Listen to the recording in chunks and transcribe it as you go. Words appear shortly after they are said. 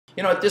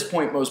You know, at this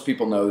point, most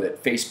people know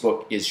that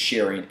Facebook is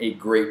sharing a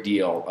great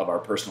deal of our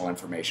personal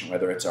information,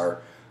 whether it's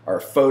our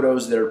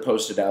photos that are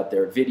posted out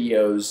there,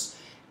 videos,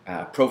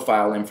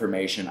 profile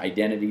information,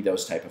 identity,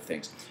 those type of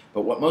things.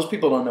 But what most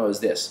people don't know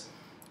is this,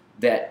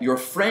 that your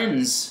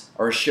friends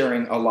are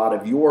sharing a lot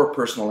of your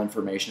personal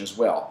information as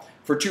well,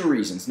 for two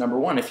reasons. Number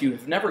one, if you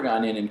have never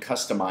gone in and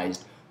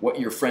customized what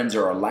your friends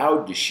are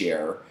allowed to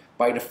share,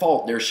 by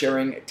default, they're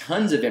sharing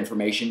tons of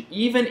information,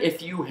 even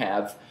if you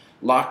have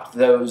locked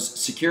those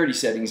security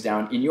settings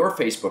down in your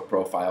Facebook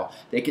profile.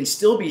 They can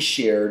still be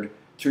shared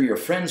through your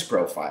friends'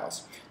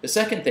 profiles. The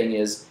second thing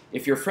is,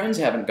 if your friends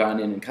haven't gone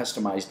in and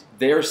customized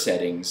their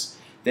settings,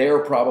 they're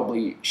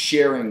probably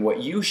sharing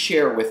what you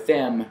share with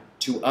them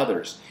to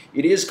others.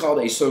 It is called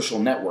a social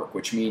network,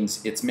 which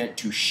means it's meant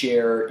to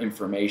share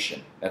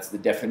information. That's the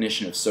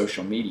definition of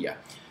social media.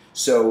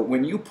 So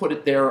when you put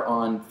it there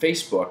on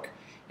Facebook,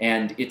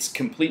 and it's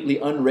completely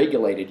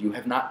unregulated, you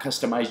have not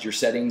customized your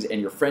settings and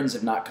your friends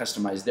have not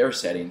customized their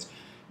settings,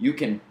 you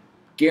can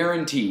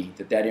guarantee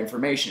that that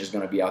information is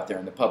going to be out there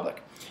in the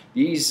public.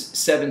 These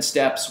 7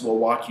 steps will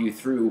walk you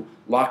through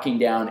locking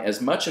down as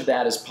much of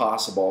that as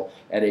possible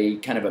at a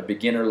kind of a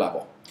beginner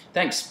level.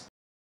 Thanks.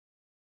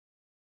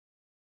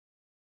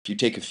 If you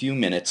take a few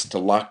minutes to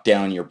lock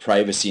down your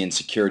privacy and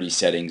security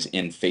settings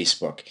in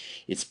Facebook,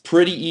 it's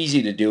pretty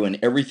easy to do, and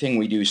everything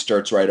we do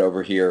starts right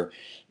over here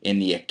in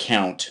the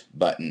Account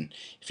button.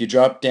 If you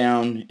drop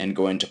down and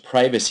go into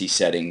Privacy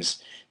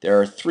Settings, there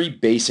are 3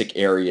 basic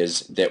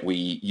areas that we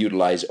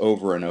utilize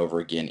over and over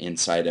again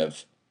inside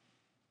of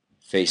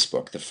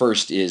Facebook. The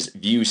first is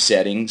View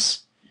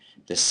Settings,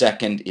 the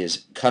second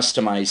is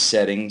Customize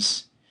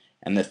Settings,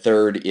 and the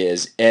third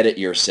is Edit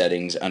Your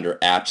Settings under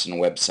Apps and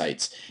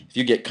Websites. If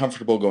you get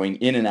comfortable going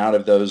in and out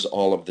of those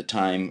all of the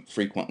time,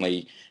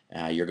 frequently,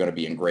 you're going to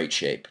be in great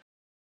shape.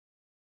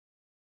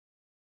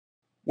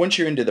 Once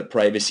you're into the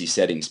Privacy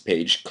Settings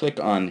page, click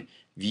on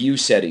View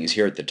Settings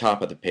here at the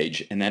top of the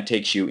page, and that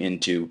takes you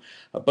into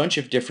a bunch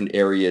of different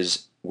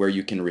areas where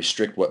you can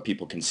restrict what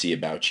people can see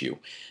about you.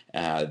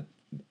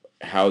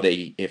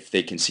 If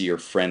they can see your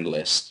friend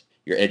list,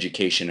 your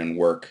education and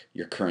work,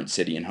 your current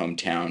city and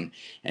hometown,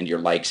 and your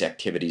likes,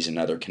 activities, and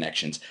other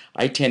connections.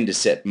 I tend to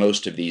set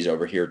most of these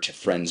over here to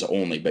friends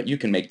only, but you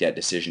can make that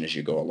decision as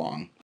you go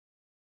along.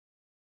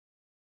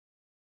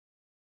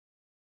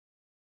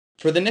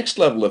 For the next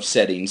level of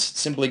settings,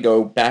 simply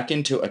go back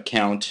into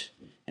Account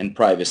and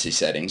Privacy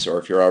Settings, or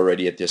if you're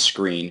already at this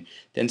screen,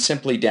 then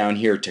simply down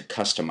here to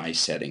Customize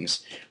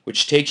Settings,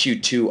 which takes you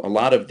to a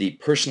lot of the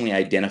personally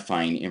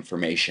identifying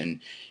information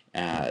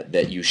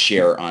that you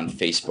share on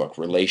Facebook,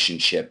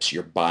 relationships,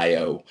 your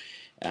bio,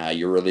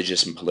 your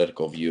religious and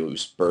political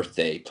views,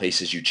 birthday,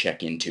 places you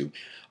check into.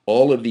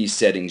 All of these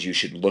settings you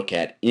should look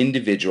at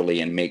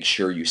individually and make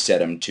sure you set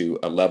them to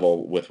a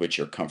level with which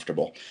you're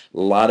comfortable. A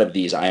lot of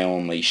these I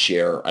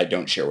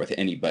don't share with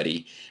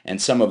anybody,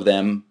 and some of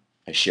them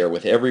I share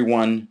with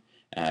everyone.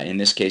 In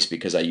this case,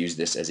 because I use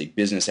this as a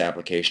business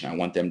application, I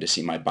want them to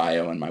see my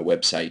bio and my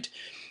website.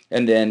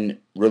 And then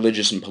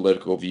religious and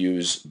political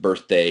views,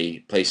 birthday,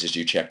 places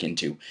you check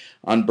into.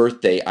 On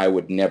birthday, I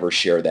would never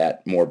share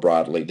that more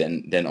broadly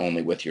than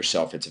only with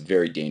yourself. It's a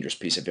very dangerous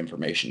piece of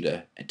information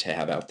to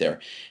have out there.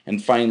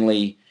 And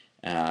finally,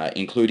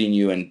 including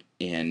you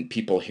and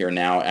people here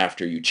now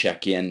after you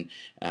check in,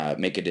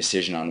 make a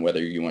decision on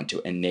whether you want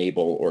to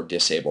enable or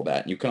disable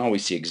that. And you can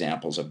always see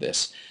examples of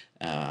this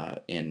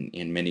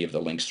in many of the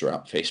links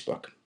throughout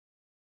Facebook.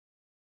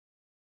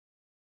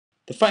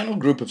 The final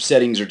group of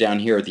settings are down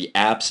here at the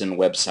Apps and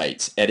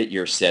Websites. Edit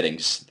Your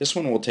Settings. This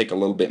one will take a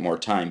little bit more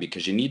time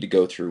because you need to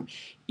go through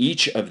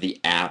each of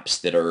the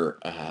apps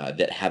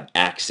that have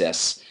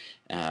access,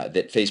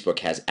 that Facebook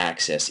has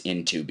access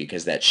into,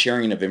 because that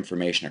sharing of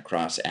information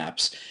across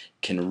apps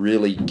can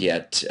really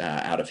get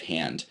out of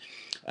hand.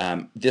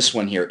 This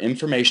one here,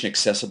 information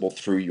accessible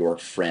through your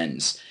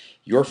friends.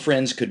 Your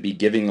friends could be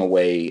giving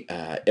away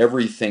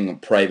everything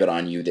private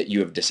on you that you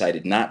have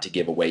decided not to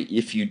give away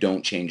if you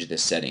don't change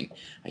this setting.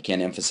 I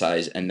can't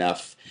emphasize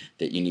enough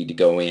that you need to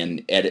go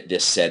in, edit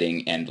this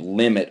setting, and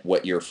limit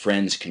what your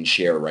friends can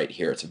share right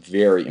here. It's a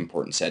very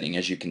important setting.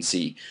 As you can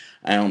see,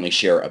 I only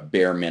share a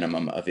bare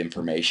minimum of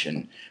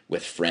information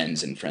with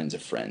friends and friends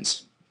of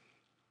friends.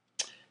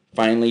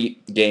 Finally,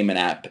 game and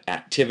app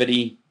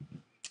activity,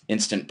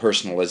 instant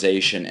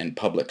personalization, and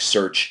public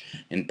search.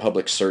 In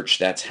public search,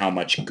 that's how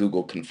much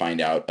Google can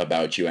find out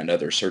about you and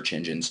other search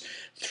engines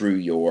through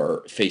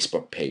your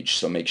Facebook page.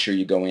 So make sure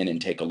you go in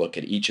and take a look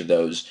at each of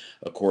those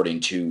according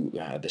to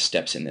the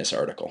steps in this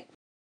article.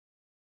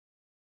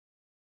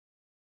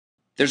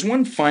 There's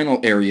one final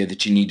area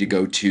that you need to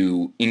go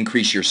to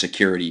increase your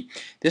security.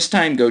 This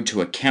time go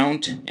to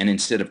Account, and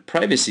instead of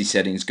Privacy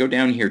Settings, go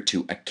down here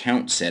to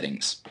Account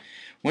Settings.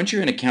 Once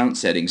you're in account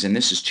settings, and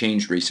this has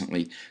changed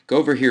recently, go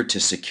over here to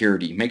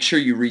security. Make sure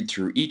you read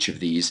through each of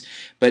these,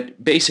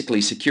 but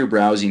basically secure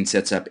browsing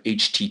sets up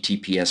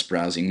HTTPS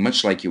browsing,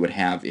 much like you would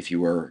have if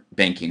you were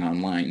banking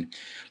online.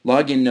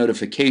 Login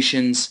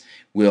notifications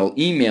will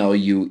email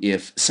you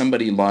if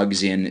somebody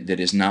logs in that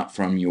is not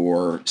from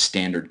your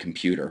standard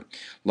computer.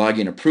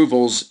 Login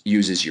approvals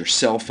uses your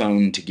cell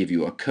phone to give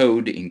you a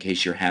code in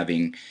case you're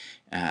having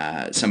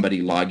somebody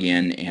log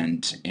in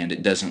and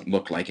it doesn't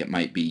look like it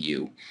might be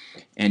you.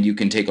 And you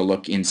can take a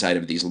look inside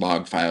of these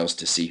log files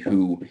to see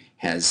who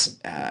has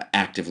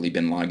actively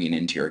been logging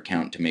into your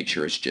account to make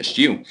sure it's just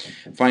you.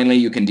 Finally,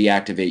 you can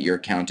deactivate your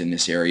account in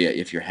this area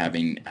if you're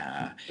having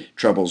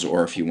troubles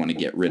or if you want to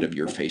get rid of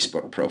your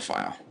Facebook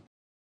profile.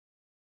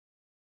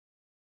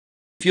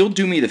 If you'll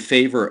do me the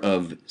favor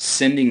of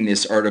sending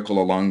this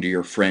article along to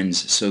your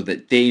friends so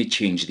that they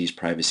change these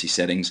privacy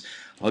settings,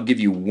 I'll give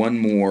you one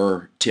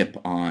more tip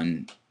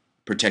on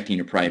protecting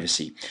your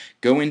privacy.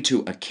 Go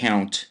into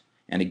Account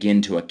and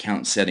again to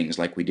Account Settings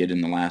like we did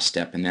in the last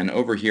step, and then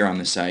over here on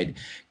the side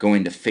go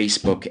into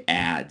Facebook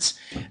Ads.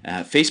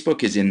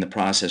 Facebook is in the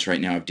process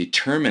right now of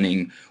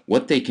determining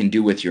what they can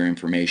do with your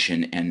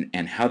information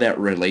and how that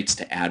relates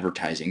to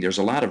advertising. There's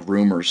a lot of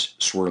rumors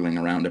swirling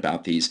around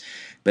about these,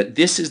 but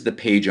this is the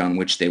page on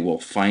which they will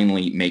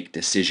finally make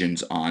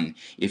decisions on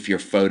if your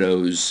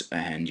photos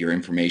and your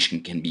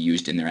information can be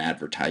used in their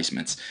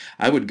advertisements.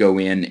 I would go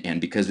in, and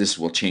because this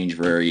will change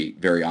very,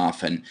 very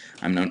often,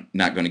 I'm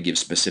not going to give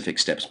specific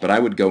steps, but I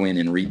would go in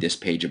and read this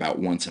page about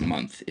once a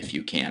month if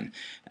you can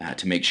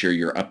to make sure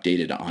you're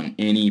updated on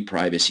any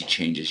privacy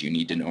changes you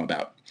need to know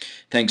about.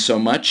 Thanks so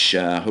much.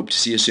 Hope to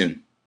see you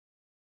soon.